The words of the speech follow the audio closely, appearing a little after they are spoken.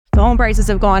home prices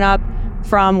have gone up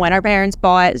from when our parents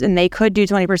bought, and they could do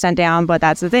 20% down, but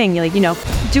that's the thing. You're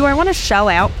like, do I want to shell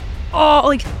out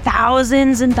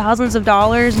thousands and thousands of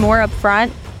dollars more up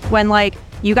front when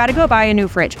you got to go buy a new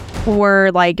fridge,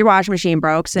 or your washing machine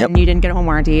broke and you didn't get a home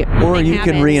warranty, or you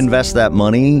can reinvest that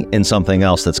money in something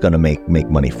else that's going to make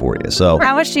money for you. So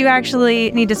how much do you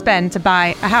actually need to spend to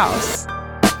buy a house?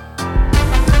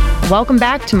 Welcome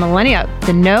back to Millennia,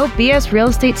 the no BS real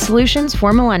estate solutions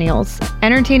for millennials,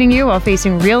 entertaining you while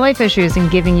facing real life issues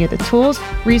and giving you the tools,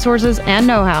 resources, and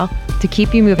know-how to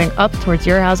keep you moving up towards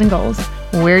your housing goals.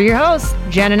 We're your hosts,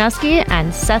 Jen Anuski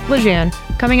and Seth Lejeune,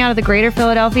 coming out of the greater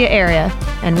Philadelphia area,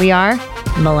 and we are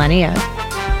Millennia.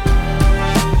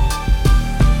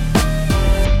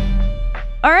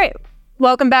 All right,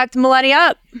 welcome back to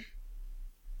Millennia.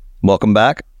 Welcome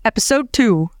back. Episode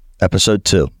 2.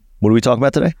 What are we talking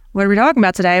about today? What are we talking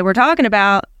about today? We're talking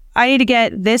about, I need to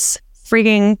get this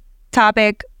freaking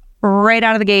topic right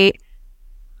out of the gate.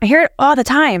 I hear it all the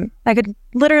time. I could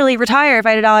literally retire if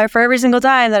I had $1 for every single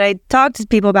time that I talk to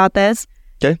people about this.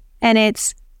 Okay. And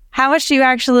it's, how much do you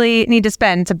actually need to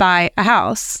spend to buy a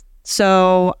house?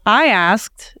 So I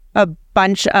asked a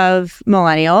bunch of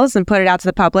millennials and put it out to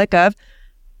the public of,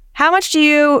 how much do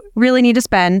you really need to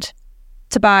spend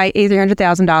to buy a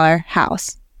 $300,000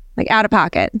 house? Out of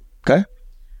pocket. Okay.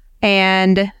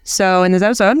 And so in this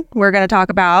episode, we're going to talk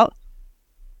about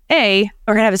we're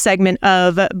going to have a segment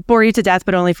of bore you to death,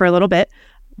 but only for a little bit,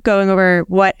 going over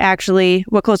what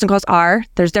closing costs are.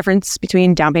 There's difference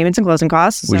between down payments and closing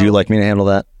costs. Would you like me to handle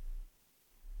that?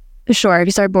 Sure. If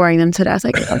you start boring them to death,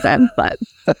 I can help them. But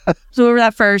so over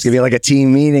that first. Give you like a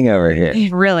team meeting over here.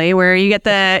 Really, where you get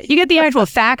the actual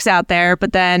facts out there,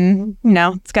 but then,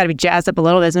 it's got to be jazzed up a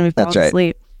little bit and we fall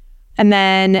asleep. And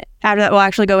then after that, we'll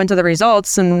actually go into the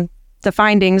results and the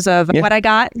findings of what I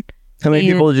got. How many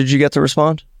people did you get to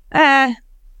respond?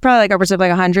 Probably upwards of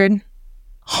 100.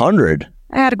 100?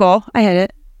 I had a goal. I hit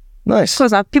it. Nice.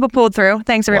 Close enough. People pulled through.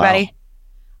 Thanks, everybody.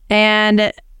 Wow.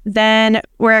 And then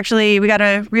we got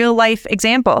a real life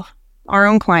example. Our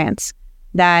own clients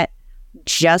that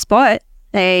just bought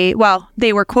they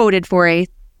were quoted for a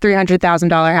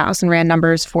 $300,000 house and ran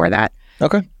numbers for that.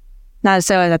 Okay. Not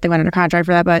necessarily that they went under contract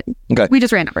for that, but we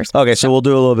just ran numbers. Okay, so we'll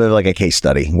do a little bit of a case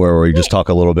study where we just talk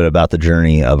a little bit about the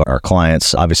journey of our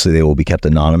clients. Obviously, they will be kept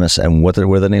anonymous. And what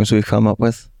are the names we've come up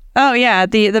with? Oh, yeah.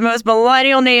 The most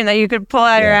millennial name that you could pull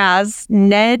out your ass,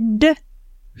 Ned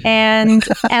and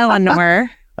Eleanor.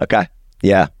 Okay,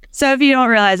 yeah. So if you don't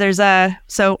realize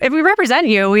so if we represent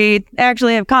you, we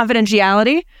actually have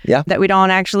confidentiality that we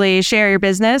don't actually share your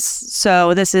business.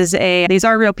 So these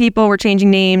are real people. We're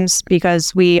changing names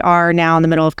because we are now in the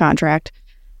middle of contract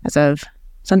as of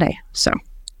Sunday. So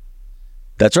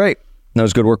that's right. That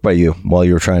was good work by you while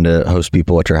you were trying to host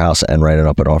people at your house and writing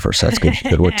up an offer. So that's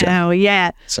good work, Jeff. Oh,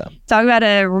 yeah. So talk about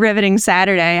a riveting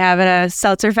Saturday, having a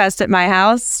seltzer fest at my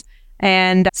house.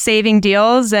 And saving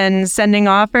deals and sending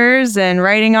offers and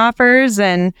writing offers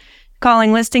and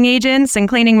calling listing agents and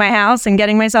cleaning my house and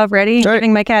getting myself ready,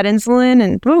 giving my cat insulin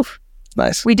and woof.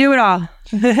 Nice. We do it all.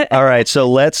 All right. So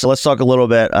let's talk a little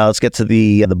bit. Let's get to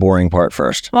the boring part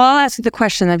first. Well, I'll ask you the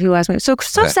question that people ask me. So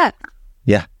Seth.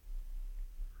 Yeah.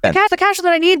 The cash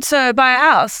that I need to buy a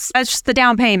house, that's just the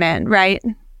down payment, right?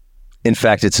 In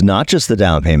fact, it's not just the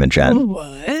down payment, Jen.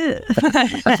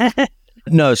 What?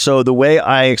 No, so the way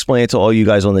I explain it to all you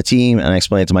guys on the team and I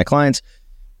explain it to my clients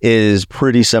is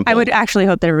pretty simple. I would actually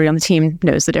hope that everybody on the team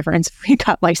knows the difference if we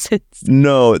got licensed.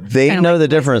 No, they know the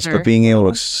difference, but being able to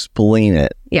explain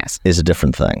it is a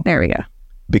different thing. There we go.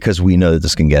 Because we know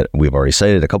that we've already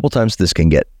cited a couple times, this can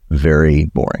get very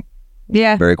boring.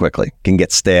 Yeah. Very quickly. Can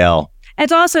get stale.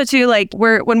 It's also too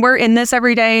when we're in this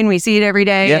every day and we see it every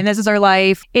day and this is our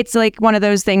life, it's one of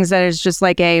those things that is just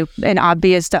an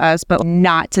obvious to us, but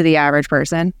not to the average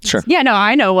person. Sure. Yeah, no,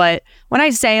 I know when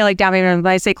I say down payment,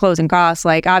 when I say closing costs,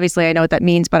 obviously I know what that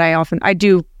means, but I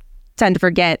do tend to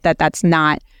forget that that's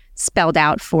not spelled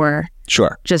out for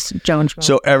just Jones.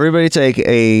 So everybody take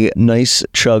a nice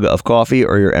chug of coffee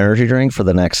or your energy drink for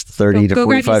the next 30 to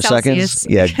 45 seconds.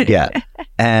 Yeah.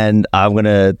 And I'm going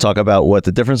to talk about what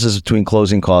the difference is between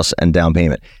closing costs and down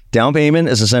payment. Down payment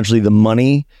is essentially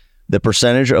the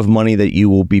percentage of money that you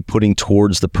will be putting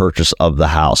towards the purchase of the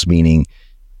house, meaning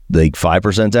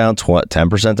 5% down,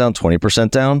 10% down,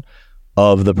 20% down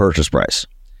of the purchase price.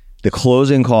 The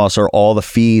closing costs are all the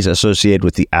fees associated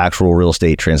with the actual real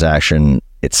estate transaction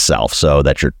itself. So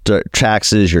that's your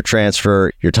taxes, your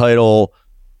transfer, your title,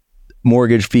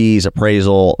 mortgage fees,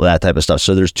 appraisal, that type of stuff.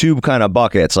 So there's two kind of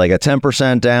buckets. Like a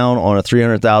 10% down on a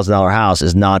 $300,000 house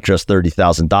is not just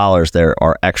 $30,000. There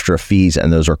are extra fees,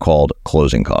 and those are called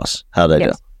closing costs. How did I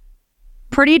do?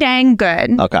 pretty dang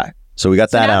good. Okay. So we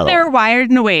got that out. They're wired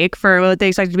and awake for what they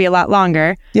expect to be a lot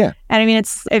longer. Yeah. And I mean,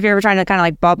 it's if you're ever trying to kind of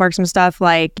like ballpark some stuff,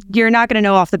 like you're not going to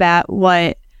know off the bat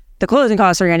what the closing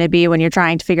costs are going to be when you're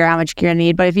trying to figure out how much you're going to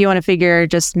need. But if you want to figure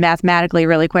just mathematically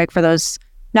really quick for those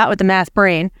not with the math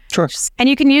brain. Sure. And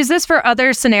you can use this for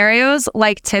other scenarios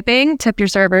like tipping, tip your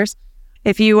servers.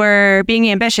 If you were being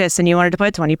ambitious and you wanted to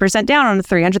put 20% down on a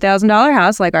 $300,000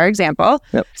 house, like our example,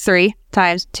 3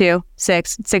 times 2,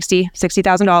 6,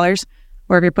 $60,000.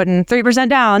 Or if you're putting 3%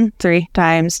 down, 3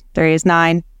 times 3 is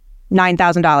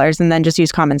 $9,000. And then just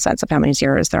use common sense of how many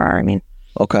zeros there are. I mean,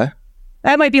 okay.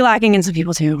 That might be lacking in some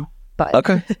people too, but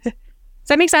okay. Does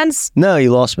that make sense? No,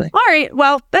 you lost me. All right.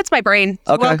 Well, that's my brain.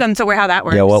 Okay. Welcome to how that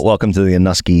works. Yeah, well, welcome to the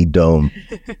Anuski Dome.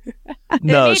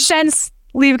 No, it made sense.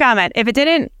 Leave a comment. If it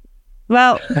didn't,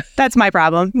 well, that's my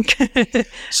problem.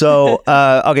 So,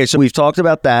 okay, so we've talked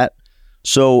about that.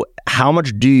 So how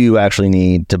much do you actually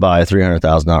need to buy a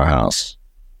 $300,000 house?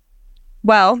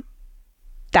 Well,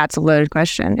 that's a loaded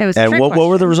question. It was and what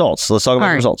were the results? Let's talk about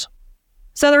the results.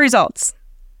 So the results.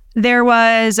 There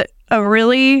was a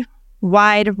really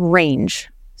wide range.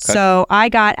 Okay. So I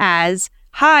got as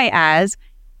high as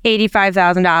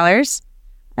 $85,000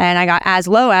 and I got as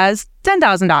low as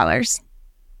 $10,000.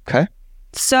 Okay.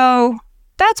 So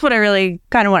that's what I really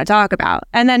kind of want to talk about.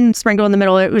 And then sprinkled in the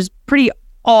middle, it was pretty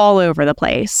all over the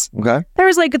place. Okay.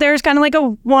 There's kind of like a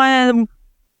one,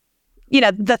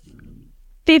 the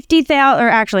 50,000, or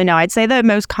actually no, I'd say the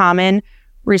most common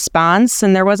response,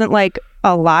 and there wasn't like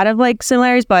a lot of like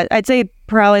similarities, but I'd say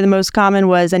probably the most common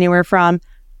was anywhere from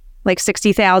like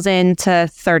 60,000 to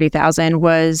 30,000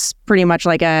 was pretty much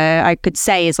like I could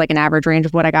say is like an average range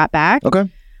of what I got back. Okay.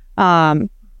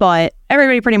 But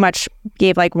everybody pretty much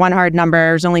gave like one hard number.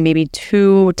 There's only maybe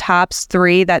 2 tops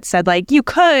 3 that said like, you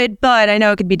could, but I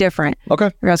know it could be different. Okay.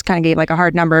 Everyone else kind of gave like a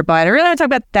hard number, but I really want to talk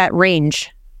about that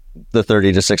range. The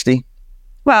 30 to 60?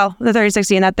 Well, the 30 to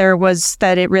 60, and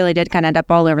that it really did kind of end up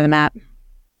all over the map.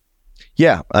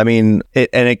 Yeah. I mean,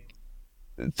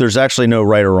 there's actually no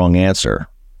right or wrong answer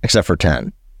except for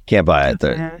 10. Can't buy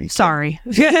it. Sorry.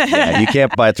 Yeah, you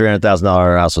can't buy a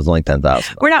 $300,000 house with only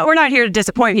 $10,000. We're not here to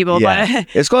disappoint people, but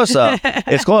it's close though.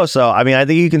 It's close though. I mean, I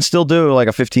think you can still do like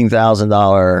a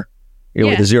 $15,000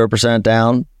 with a 0%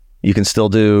 down. You can still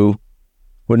do,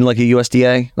 wouldn't like a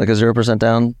USDA like a 0%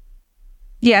 down?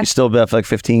 Yeah, you still have like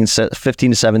 $15,000 to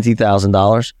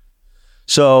 $17,000.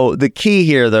 So the key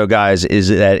here, though, guys, is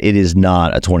that it is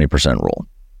not a 20% rule.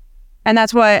 And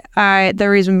that's what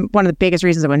one of the biggest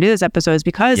reasons I want to do this episode is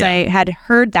because I had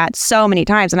heard that so many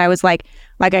times. And I was like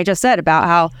I just said about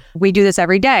how we do this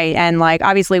every day. And like,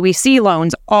 obviously we see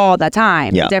loans all the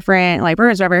time, different like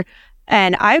programs, whatever.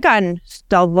 And I've gotten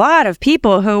a lot of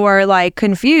people who are like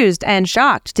confused and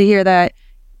shocked to hear that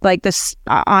like this,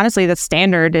 honestly, the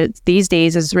standard these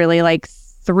days is really like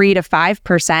 3 to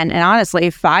 5%. And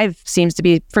honestly, 5 seems to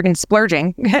be freaking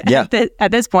splurging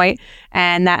at this point.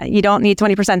 And that you don't need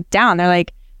 20% down. They're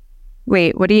like,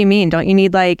 wait, what do you mean? Don't you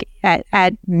need like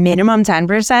at minimum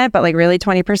 10%, but like really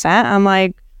 20%? I'm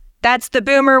like, that's the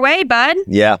boomer way, bud.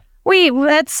 Yeah. We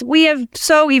have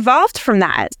so evolved from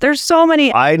that. There's so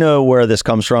many. I know where this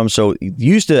comes from. So you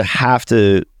used to have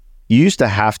to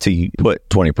put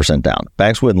 20% down.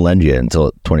 Banks wouldn't lend you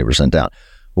until 20% down.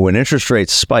 But when interest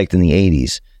rates spiked in the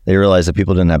 80s, they realized that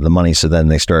people didn't have the money. So then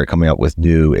they started coming up with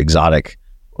new exotic.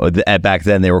 Back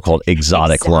then they were called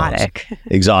exotic loans.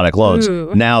 Exotic loans.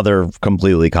 Ooh. Now they're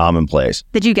completely commonplace.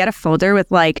 Did you get a folder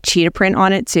with like cheetah print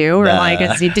on it too, or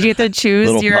did you have to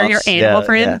choose your animal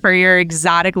print for your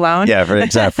exotic loan? Yeah,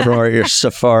 for your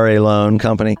safari loan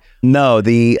company. No,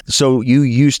 so you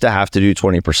used to have to do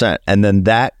 20%, and then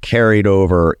that carried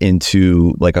over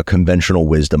into like a conventional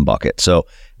wisdom bucket. So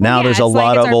now there's a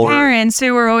lot of older parents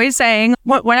who were always saying,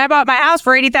 when I bought my house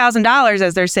for $80,000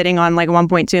 as they're sitting on like a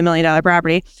 $1.2 million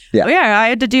property. Yeah. I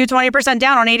had to do 20%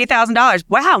 down on $80,000.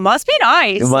 Wow, must be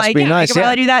nice. It must be nice. I could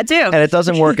probably do that too. And it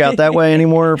doesn't work out that way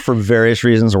anymore for various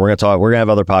reasons. And we're going to have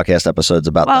other podcast episodes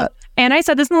about that. And I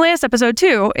said this in the last episode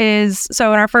too,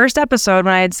 so in our first episode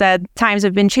when I had said times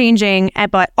have been changing,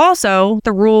 but also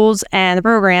the rules and the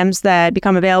programs that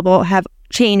become available have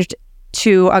changed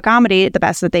to accommodate the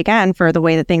best that they can for the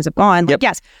way that things have gone. Like,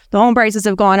 yes, the home prices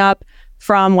have gone up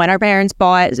from when our parents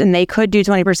bought and they could do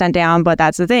 20% down, but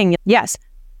that's the thing. Yes,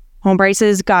 home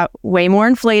prices got way more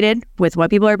inflated with what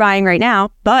people are buying right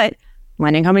now, but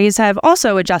lending companies have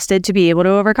also adjusted to be able to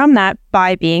overcome that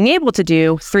by being able to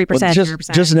do 3%,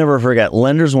 0%. Just never forget,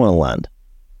 lenders want to lend.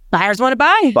 Buyers want to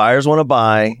buy. Buyers want to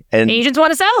buy. And agents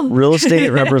want to sell. Real estate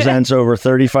represents over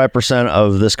 35%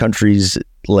 of this country's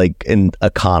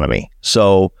economy.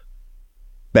 So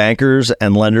bankers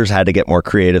and lenders had to get more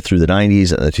creative through the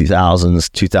 90s and the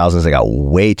 2000s. They got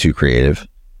way too creative.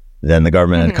 Then the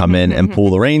government had come in and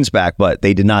pull the reins back, but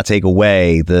they did not take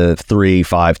away the 3,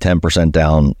 5, 10%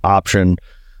 down option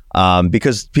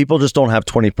because people just don't have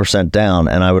 20% down.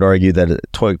 And I would argue that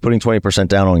putting 20%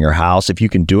 down on your house, if you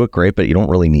can do it, great, but you don't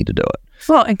really need to do it.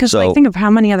 Well, and because think of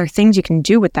how many other things you can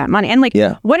do with that money and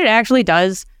what it actually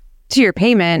does to your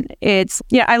payment. It's,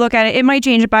 I look at it, it might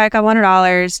change it by a couple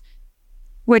 $100,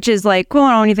 which is like, cool,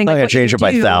 I don't even think I change it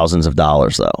by thousands of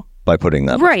dollars though, by putting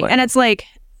that. Right. And it's like,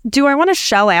 do I want to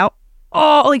shell out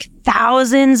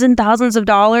thousands and thousands of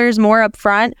dollars more up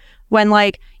front when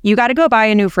you got to go buy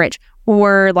a new fridge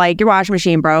or your washing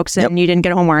machine broke and you didn't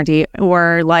get a home warranty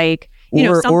or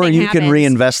or you can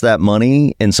reinvest that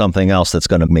money in something else that's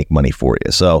going to make money for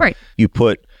you. So you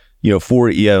put, you have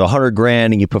 $100,000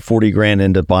 and you put $40,000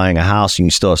 into buying a house and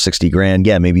you still have $60,000.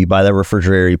 Yeah, maybe you buy that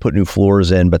refrigerator, you put new floors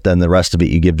in, but then the rest of it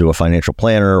you give to a financial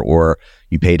planner or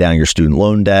you pay down your student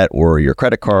loan debt or your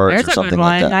credit cards or something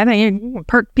like that. I think you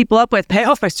perk people up with pay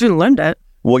off my student loan debt.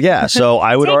 Well, yeah. So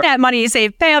I would take that money you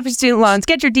save, pay off your student loans,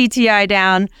 get your DTI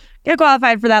down, get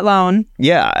qualified for that loan.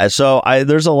 Yeah. So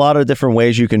there's a lot of different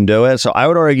ways you can do it. So I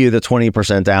would argue that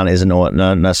 20% down isn't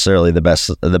not necessarily the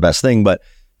best thing, but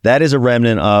that is a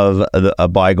remnant of a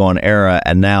bygone era.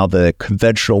 And now the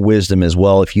conventional wisdom is,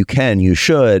 well, if you can, you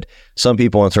should. Some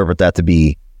people interpret that to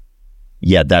be,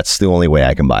 that's the only way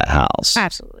I can buy a house.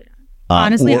 Absolutely.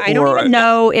 Honestly, I don't even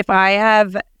know if I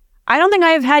have. I don't think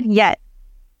I have had yet.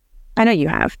 I know you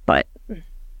have, but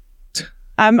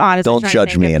I'm honestly don't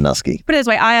judge me, Anusky. Put it this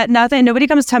way, nobody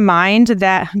comes to mind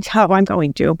that, I'm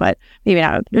going to, but maybe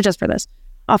not just for this.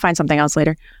 I'll find something else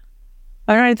later.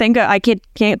 I'm trying to think. I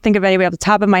can't think of anybody off the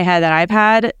top of my head that I've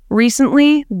had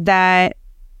recently that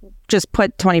just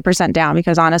put 20% down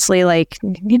because honestly, if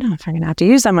I'm going to have to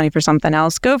use that money for something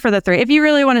else, go for the 3. If you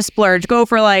really want to splurge, go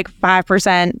for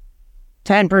 5%,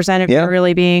 10% if you're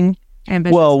really being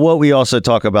ambitious. Well, what we also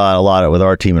talk about a lot with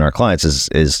our team and our clients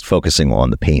is focusing on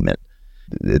the payment.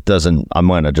 It doesn't, I'm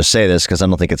going to just say this because I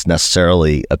don't think it's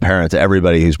necessarily apparent to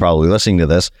everybody who's probably listening to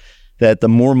this, that the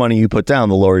more money you put down,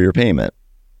 the lower your payment.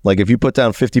 If you put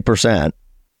down 50%,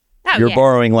 you're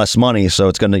borrowing less money,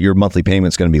 so your monthly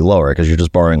payment's going to be lower because you're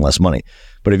just borrowing less money.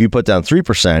 But if you put down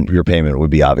 3%, your payment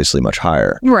would be obviously much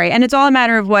higher. Right, and it's all a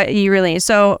matter of what you really need.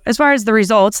 So as far as the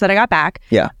results that I got back,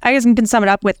 I guess I can sum it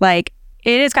up with it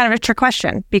is kind of a trick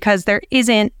question because there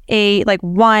isn't a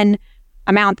one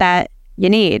amount that you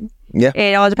need. Yeah,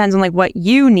 it all depends on what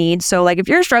you need. So if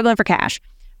you're struggling for cash,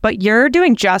 but you're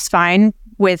doing just fine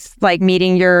with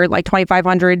meeting your $2,500,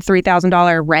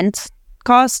 $3,000 rent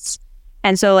costs.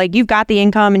 And so you've got the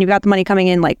income and you've got the money coming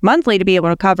in monthly to be able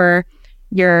to cover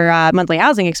your monthly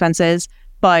housing expenses,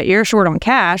 but you're short on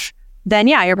cash, then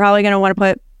you're probably going to want to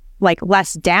put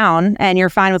less down and you're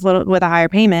fine with a higher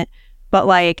payment.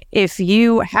 But if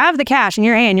you have the cash in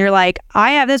your hand, you're I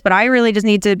have this, but I really just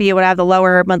need to be able to have the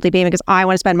lower monthly payment because I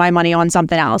want to spend my money on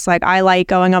something else. I like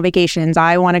going on vacations.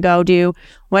 I want to go do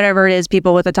whatever it is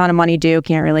people with a ton of money do.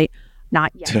 Can't relate.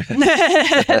 Not yet.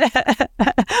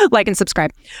 Like and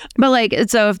subscribe. But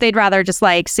so if they'd rather just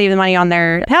save the money on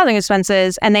their housing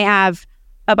expenses and they have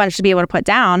a bunch to be able to put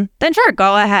down, then sure,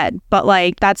 go ahead.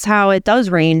 But that's how it does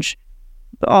range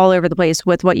all over the place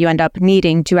with what you end up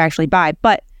needing to actually buy.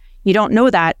 But you don't know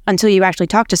that until you actually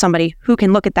talk to somebody who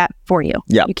can look at that for you.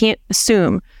 Yeah. You can't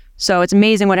assume. So it's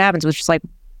amazing what happens with just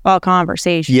all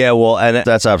conversation. Yeah, well, and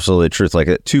that's absolutely the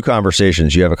truth. 2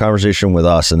 conversations. You have a conversation with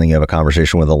us and then you have a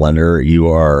conversation with a lender. You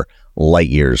are light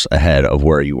years ahead of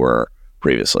where you were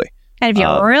previously. And if you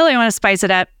really want to spice it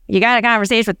up, you got a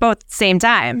conversation with both at the same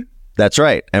time. That's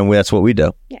right. And that's what we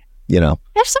do. Yeah.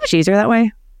 It's so much easier that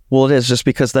way. Well, it is just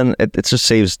because then it just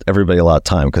saves everybody a lot of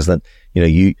time because then,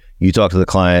 you talk to the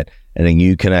client and then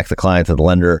you connect the client to the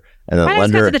lender and then the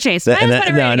lender. To the chase. And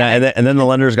then the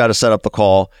lender's got to set up the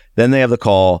call. Then they have the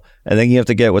call and then you have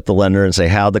to get with the lender and say,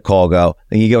 how'd the call go?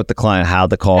 Then you get with the client, how'd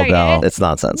the call go? It's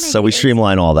nonsense. So we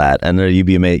streamline all that and you'd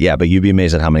be amazed. Yeah, but you'd be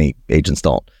amazed at how many agents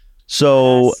don't.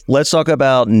 So let's talk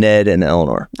about Ned and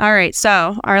Eleanor. All right.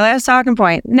 So our last talking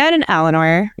point, Ned and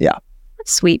Eleanor. Yeah.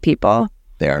 Sweet people.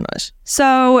 They are nice.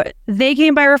 So they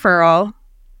came by referral.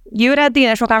 You had the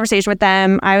initial conversation with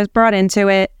them. I was brought into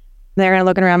it. They're kind of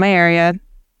looking around my area.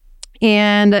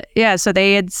 And so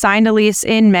they had signed a lease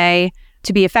in May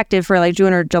to be effective for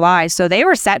June or July. So they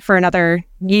were set for another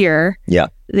year. Yeah.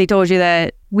 They told you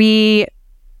that they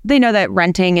know that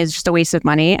renting is just a waste of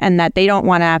money and that they don't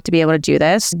want to have to be able to do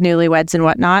this, newlyweds and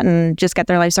whatnot, and just get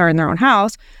their life started in their own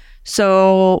house.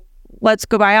 So let's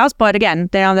go buy a house. But again,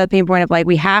 they don't have the pain point of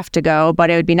we have to go, but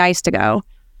it would be nice to go.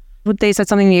 They said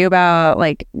something to you about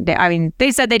like,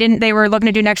 they said they were looking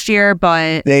to do next year,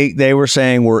 but they were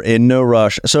saying we're in no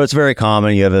rush. So it's very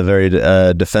common. You have a very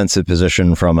defensive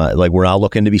position from like, we're not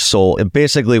looking to be sold. And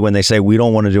basically when they say we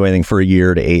don't want to do anything for a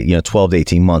year to 12 to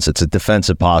 18 months, it's a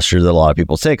defensive posture that a lot of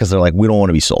people take because they're like, we don't want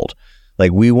to be sold.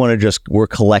 Like we want to we're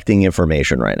collecting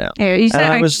information right now. Yeah, you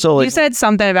said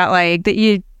something about like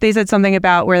that they said something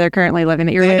about where they're currently living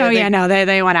that you're like,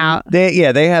 they went out. They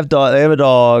have they have a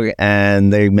dog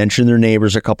and they mentioned their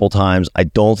neighbors a couple times. I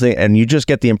don't think, and you just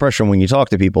get the impression when you talk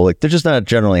to people, like they're just not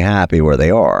generally happy where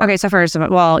they are. Okay, so first of all,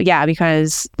 well, yeah,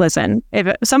 because listen,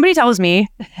 if somebody tells me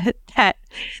that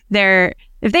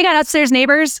if they got upstairs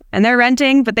neighbors and they're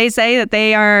renting, but they say that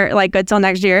they are like good till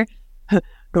next year,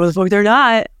 no, the fuck they're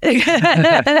not.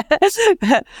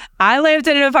 I lived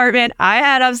in an apartment. I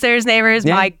had upstairs neighbors.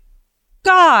 Yeah. My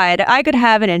God, I could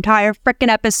have an entire freaking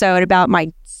episode about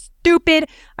my stupid.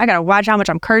 I gotta watch how much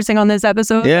I'm cursing on this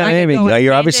episode. Yeah, maybe.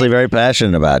 You're obviously very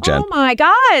passionate about Jen. Oh my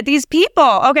God, these people.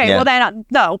 Okay, well then,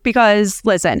 no, because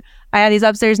listen, I had these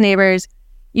upstairs neighbors.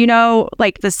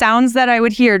 Like the sounds that I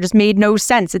would hear just made no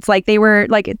sense. It's like they were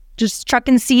like just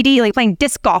trucking like playing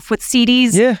disc golf with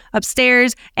CDs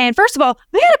upstairs. And first of all,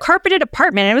 they had a carpeted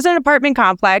apartment. It was an apartment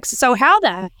complex. So how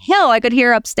the hell I could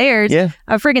hear upstairs a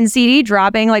freaking CD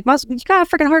dropping? Like, you got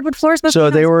freaking hardwood floors. So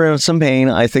they were in some pain.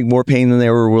 I think more pain than they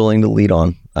were willing to lead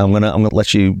on. I'm gonna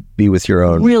let you be with your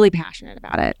own. Really passionate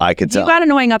about it. I could tell. You got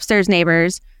annoying upstairs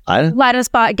neighbors. Let us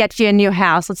get you a new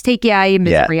house. Let's take you out of your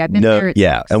misery. I've been there.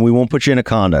 Yeah, and we won't put you in a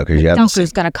condo because you have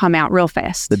Delco's going to come out real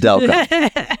fast. The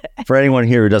Delco. For anyone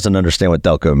here who doesn't understand what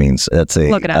Delco means,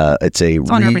 look it up. It's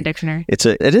on Urban Dictionary. It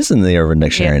is in the Urban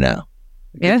Dictionary now.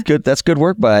 Yeah, good. That's good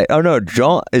work by. Oh no,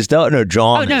 John is Delco. No,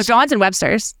 John. Oh no, John's in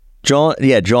Webster's. John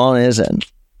is in.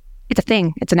 It's a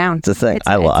thing. It's a noun. It's a thing.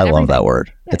 I love that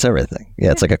word. Yeah. It's everything.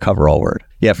 Yeah, it's like a coverall word.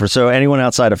 Yeah, so anyone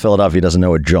outside of Philadelphia who doesn't know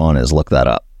what John is, look that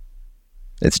up.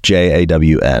 It's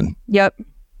JAWN. Yep.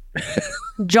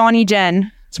 Johnny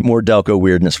Jen. It's more Delco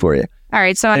weirdness for you. All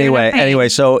right. So anyway,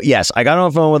 so yes, I got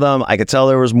on the phone with them. I could tell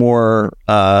there was more.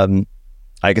 Like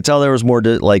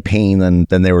pain than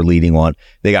they were leading on.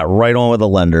 They got right on with the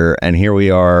lender, and here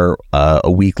we are a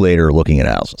week later looking at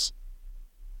houses.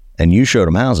 And you showed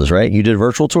them houses, right? You did a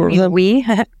virtual tour with them.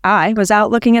 I was out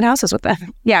looking at houses with them.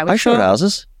 Yeah, I showed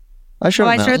houses. I showed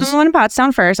them the one in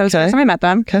Pottstown first. I was first time I met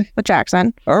them. Okay, with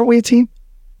Jackson. Aren't we a team?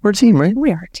 We're a team, right?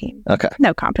 We are a team. Okay.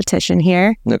 No competition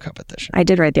here. No competition. I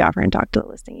did write the offer and talk to the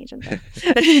listing agent.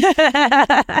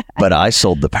 But I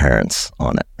sold the parents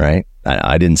on it, right?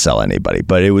 I didn't sell anybody,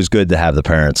 but it was good to have the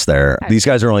parents there. Okay. These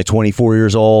guys are only 24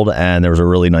 years old, and there was a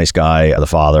really nice guy, the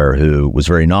father, who was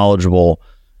very knowledgeable.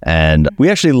 And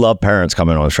we actually love parents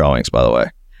coming on showings, by the way.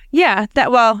 Yeah,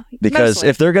 because mostly.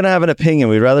 If they're going to have an opinion,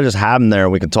 we'd rather just have them there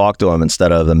and we can talk to them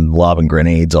instead of them lobbing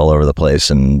grenades all over the place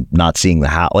and not seeing the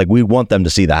house. Like, we want them to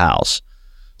see the house.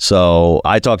 So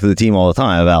I talk to the team all the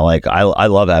time about, like, I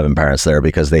love having parents there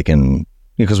because they can,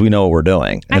 because we know what we're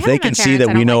doing. And if they can see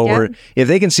that we know if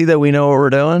they can see that we know what we're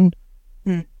doing,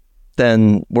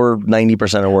 then we're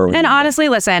 90% of where we. And honestly,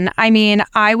 listen, I mean,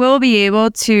 I will be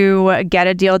able to get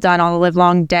a deal done on the live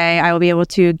long day. I will be able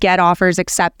to get offers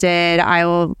accepted. I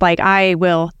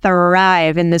will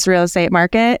thrive in this real estate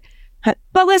market.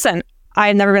 But listen,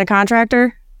 I've never been a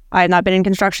contractor. I have not been in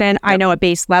construction. Yep. I know a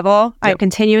base level. Yep. I'm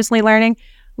continuously learning.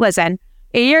 Listen,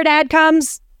 your dad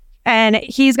comes and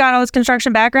he's got all this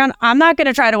construction background. I'm not going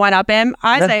to try to one up him.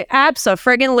 I say,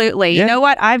 abso-friggin-lutely. You know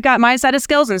what? I've got my set of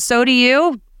skills and so do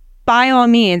you. By all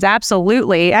means,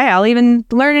 absolutely. Hey, I'll even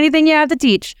learn anything you have to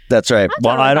teach. That's right.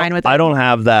 Well, I don't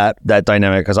have that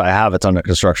dynamic because I have a ton of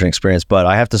construction experience, but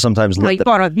I have to sometimes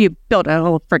you built a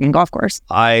whole freaking golf course.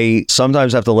 I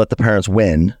sometimes have to let the parents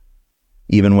win,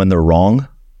 even when they're wrong,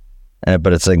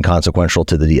 but it's inconsequential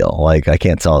to the deal. Like, I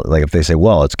can't tell. Like, if they say,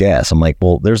 "Well, it's gas," I'm like,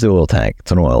 "Well, there's the oil tank.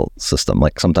 It's an oil system."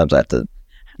 Like, sometimes I have to.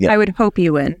 Yeah. I would hope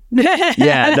you win.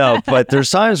 Yeah, no, but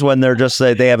there's times when they're just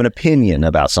they have an opinion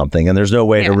about something, and there's no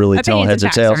way to really tell heads or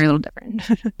tails. Are a little different.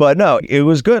 But no, it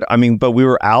was good. I mean, but we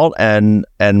were out, and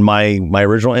my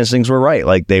original instincts were right.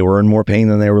 Like, they were in more pain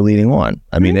than they were leading on.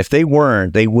 I mean, if they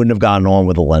weren't, they wouldn't have gotten on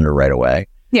with a lender right away.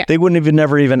 Yeah, they wouldn't have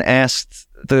never even asked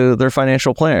their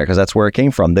financial planner because that's where it came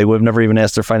from. They would have never even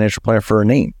asked their financial planner for a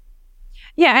name.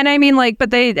 Yeah, and I mean, like, but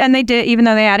they did, even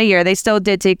though they had a year, they still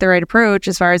did take the right approach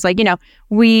as far as, like,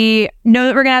 we know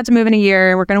that we're going to have to move in a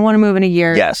year. We're going to want to move in a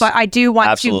year. Yes. But I do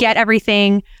want to get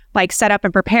everything, like set up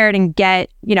and prepared and get,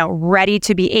 ready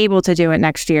to be able to do it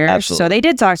next year. Absolutely. So they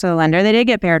did talk to the lender. They did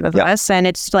get paired with us. And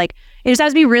it's like, it just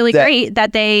has to be really great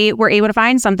that they were able to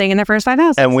find something in their first 5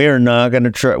 houses. And we are not going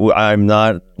to try. We are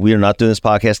not doing this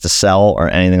podcast to sell or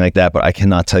anything like that. But I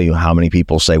cannot tell you how many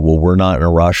people say, well, we're not in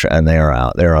a rush, and they are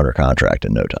out. They're under contract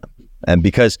in no time. And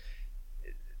because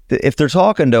if they're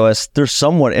talking to us, they're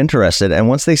somewhat interested. And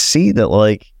once they see that,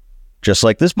 like, just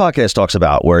like this podcast talks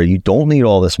about, where you don't need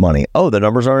all this money. Oh, the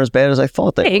numbers aren't as bad as I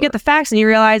thought they were. You get the facts and you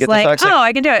realize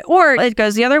I can do it. Or it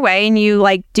goes the other way and you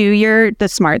like do the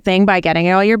smart thing by getting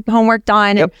all your homework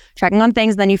done and checking on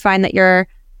things. Then you find that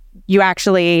you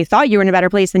actually thought you were in a better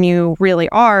place than you really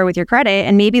are with your credit.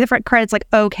 And maybe the credit's like,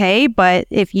 okay, but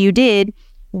if you did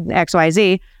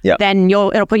XYZ, then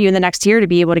it'll put you in the next tier to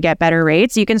be able to get better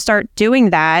rates. You can start doing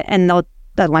that, and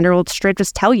the lender will straight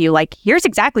just tell you, like, here's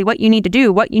exactly what you need to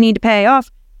do, what you need to pay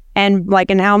off, and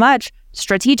how much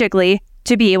strategically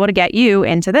to be able to get you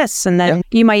into this. And then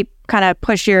you might kind of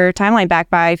push your timeline back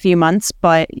by a few months,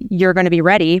 but you're going to be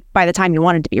ready by the time you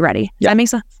wanted to be ready. Does that make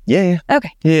sense? Yeah.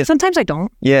 Okay. Yeah. Sometimes I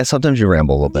don't. Yeah, sometimes you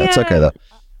ramble a little bit. It's okay, though.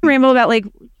 Ramble about, like,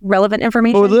 relevant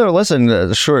information. Well,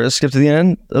 listen, sure, let's skip to the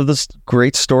end of this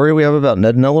great story we have about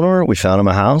Ned and Eleanor. We found them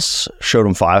a house, showed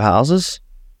them 5 houses.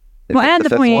 Well, I had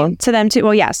the point to them too.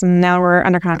 Well, yes, and now we're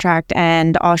under contract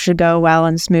and all should go well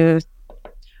and smooth.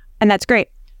 And that's great.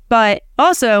 But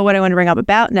also what I want to bring up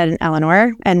about Ned and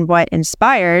Eleanor and what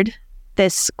inspired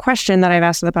this question that I've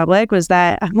asked to the public was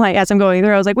that, I'm like, as I'm going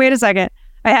through, I was like, wait a second.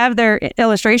 I have their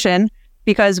illustration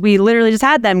because we literally just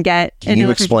had them get Can you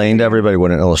explain to everybody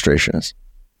what an illustration is?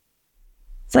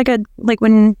 It's like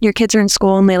when your kids are in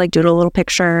school and they like doodle a little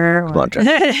picture. Come on, Jen.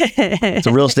 It's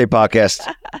a real estate podcast.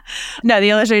 No, the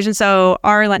illustration. So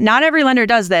not every lender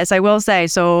does this, I will say.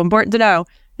 So important to know.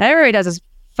 Not everybody does this.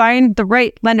 Find the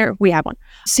right lender. We have one.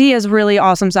 He has really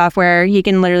awesome software. He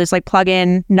can literally just like plug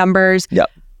in numbers,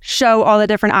 show all the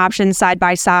different options side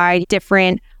by side,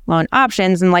 different loan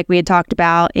options. And like we had talked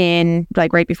about in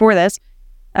like right before this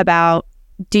about,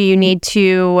 do you need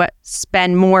to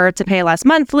spend more to pay less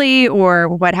monthly or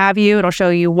what have you? It'll show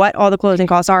you what all the closing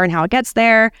costs are and how it gets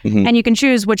there. Mm-hmm. And you can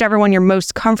choose whichever one you're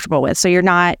most comfortable with. So you're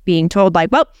not being told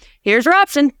like, well, here's your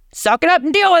option. Suck it up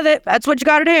and deal with it. That's what you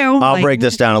got to do. I'll break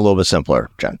this down a little bit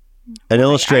simpler, Jen. An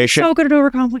illustration. I'm so good at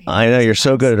overcomplicating. I know, you're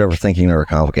so good at overthinking and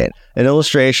overcomplicating. An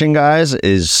illustration, guys,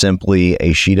 is simply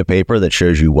a sheet of paper that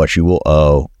shows you what you will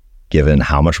owe given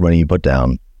how much money you put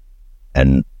down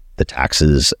and the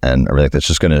taxes and everything. That's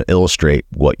just going to illustrate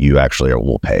what you actually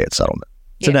will pay at settlement.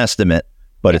 It's an estimate,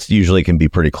 but it's usually can be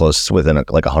pretty close. It's within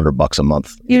like $100 a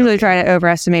month. Usually try to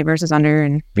overestimate versus under.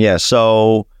 And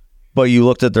so, but you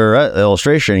looked at their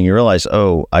illustration and you realize,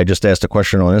 oh, I just asked a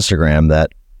question on Instagram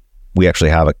that we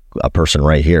actually have a person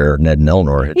right here, Ned and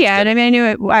Eleanor. Yeah, and I mean, I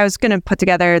knew I was going to put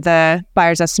together the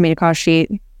buyer's estimated cost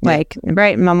sheet, right?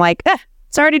 And I'm like,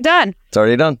 it's already done. It's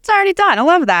already done. I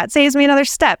love that. It saves me another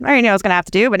step. I already knew I was going to have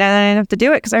to do it, but now I didn't have to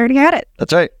do it because I already had it.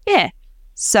 That's right. Yeah.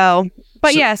 So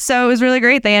it was really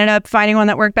great. They ended up finding one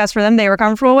that worked best for them. They were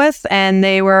comfortable with, and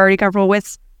they were already comfortable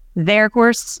with their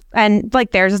course. And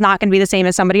like theirs is not going to be the same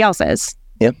as somebody else's.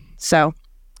 Yep.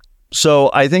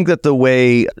 So I think that the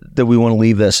way that we want to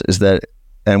leave this is that,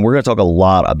 and we're going to talk a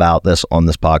lot about this on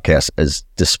this podcast, is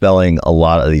dispelling a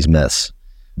lot of these myths.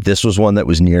 This was one that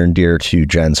was near and dear to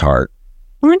Jen's heart.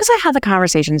 Well, because I had the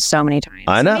conversation so many times.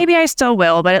 I know. Maybe I still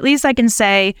will, but at least I can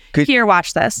say, here,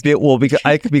 watch this. Well, because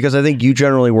I think you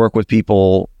generally work with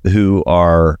people who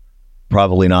are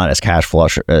probably not as cash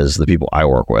flush as the people I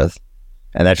work with.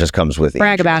 And that just comes with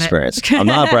experience. I'm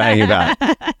not bragging about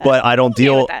it, but I don't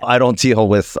deal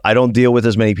with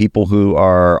as many people who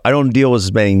are. I don't deal with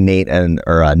as many Ned and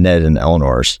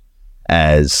Eleanor's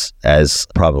as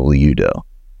probably you do.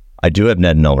 I do have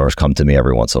Ned and Eleanor's come to me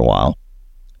every once in a while,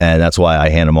 and that's why I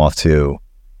hand them off to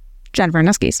Jennifer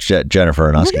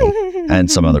Anuski and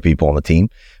some other people on the team.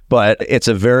 But it's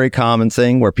a very common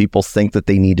thing where people think that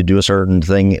they need to do a certain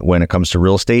thing when it comes to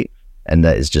real estate, and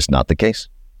that is just not the case.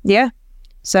 Yeah.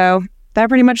 So that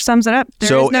pretty much sums it up.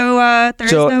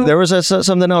 There was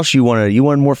something else you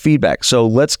wanted more feedback. So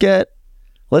let's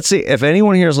see if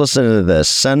anyone here is listening to this,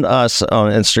 send us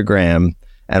on Instagram,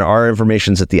 and our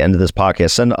information's at the end of this podcast.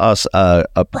 Send us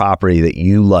a property that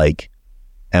you like,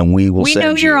 and we will send you. We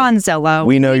know you're on Zillow.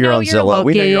 We know you're on Zillow.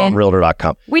 We know you're on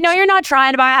Realtor.com. We know you're not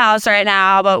trying to buy a house right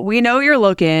now, but we know you're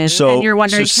looking, and you're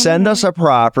wondering. So send us a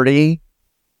property,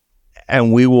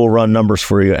 and we will run numbers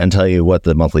for you and tell you what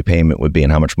the monthly payment would be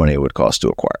and how much money it would cost to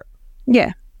acquire.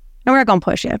 Yeah. And we're not going to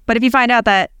push you. But if you find out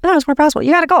that, no, it's more possible,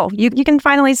 you got to go. You can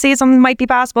finally see something might be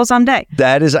possible someday.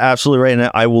 That is absolutely right.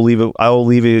 And I will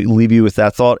leave you with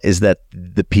that thought, is that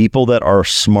the people that are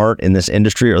smart in this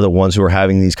industry are the ones who are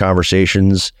having these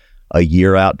conversations a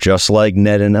year out, just like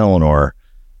Ned and Eleanor.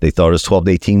 They thought it was 12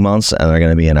 to 18 months, and they're going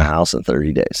to be in a house in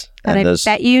 30 days. And I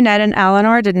bet you Ned and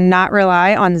Eleanor did not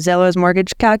rely on Zillow's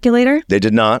mortgage calculator. They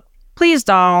did not. Please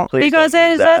don't. Because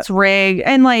that's rigged.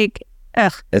 And like,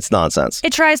 ugh. It's nonsense.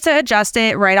 It tries to adjust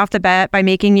it right off the bat by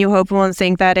making you hopeful and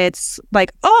think that it's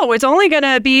like, oh, it's only going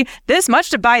to be this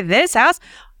much to buy this house.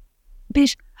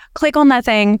 Bitch, click on that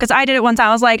thing. Because I did it one time.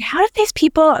 I was like, how did these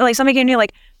people, like somebody came to me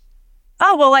like,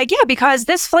 oh, well, like, yeah, because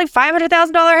this like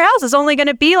 $500,000 house is only going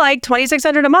to be like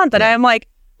 $2,600 a month. And I'm like,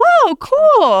 whoa,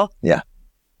 cool. Yeah.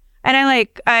 And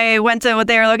I went to what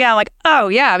they were looking at. I'm like, oh,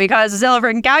 yeah, because the Zillow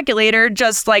freaking calculator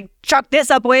just like chucked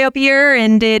this up way up here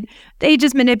and they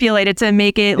just manipulated to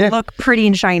make it look pretty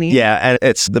and shiny. Yeah. And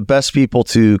it's the best people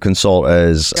to consult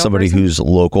as somebody who's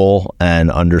local and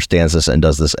understands this and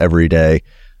does this every day,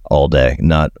 all day,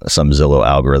 not some Zillow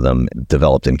algorithm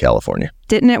developed in California.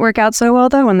 Didn't it work out so well,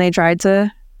 though, when they tried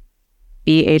to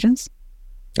be agents?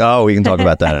 Oh, we can talk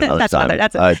about that another time.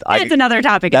 That's another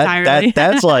topic entirely.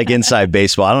 That's like inside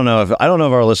baseball. I don't know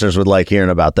if our listeners would like hearing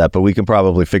about that, but we can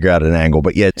probably figure out an angle.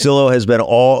 But yeah, Zillow has been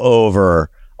all over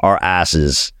our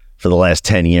asses for the last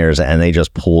 10 years, and they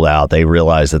just pulled out. They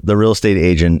realized that the real estate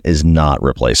agent is not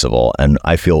replaceable, and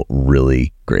I feel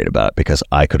really great about it because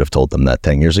I could have told them that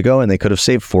 10 years ago, and they could have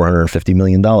saved $450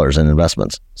 million in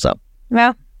investments. So,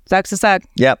 well, sucks to suck.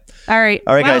 Yep. All right,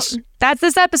 guys. That's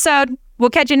this episode. We'll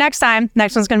catch you next time.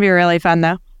 Next one's going to be really fun,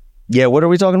 though. Yeah, what are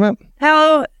we talking about?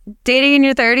 How dating in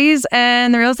your 30s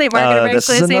and the real estate market are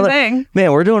basically the same thing.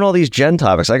 Man, we're doing all these Jen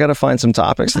topics. I got to find some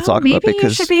topics to talk about because maybe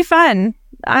it should be fun.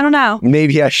 I don't know.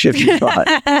 Maybe I should be fun.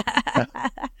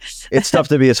 It's tough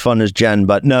to be as fun as Jen,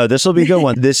 but no, this will be a good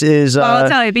one. This is... well, I'll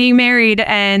tell you, being married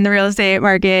and the real estate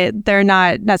market, they're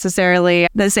not necessarily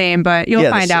the same, but you'll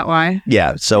find out why.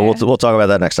 Yeah, so we'll talk about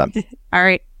that next time. All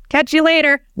right. Catch you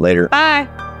later. Later. Bye.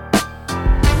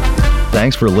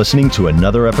 Thanks for listening to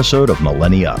another episode of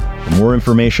Millennia. For more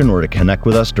information or to connect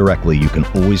with us directly, you can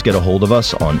always get a hold of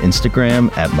us on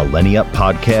Instagram at Millennia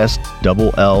Podcast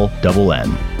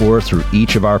LLN, or through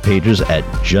each of our pages at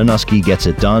Januski Gets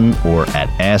It Done or at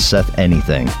Ask Seth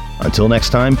Anything. Until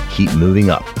next time, keep moving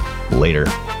up. Later.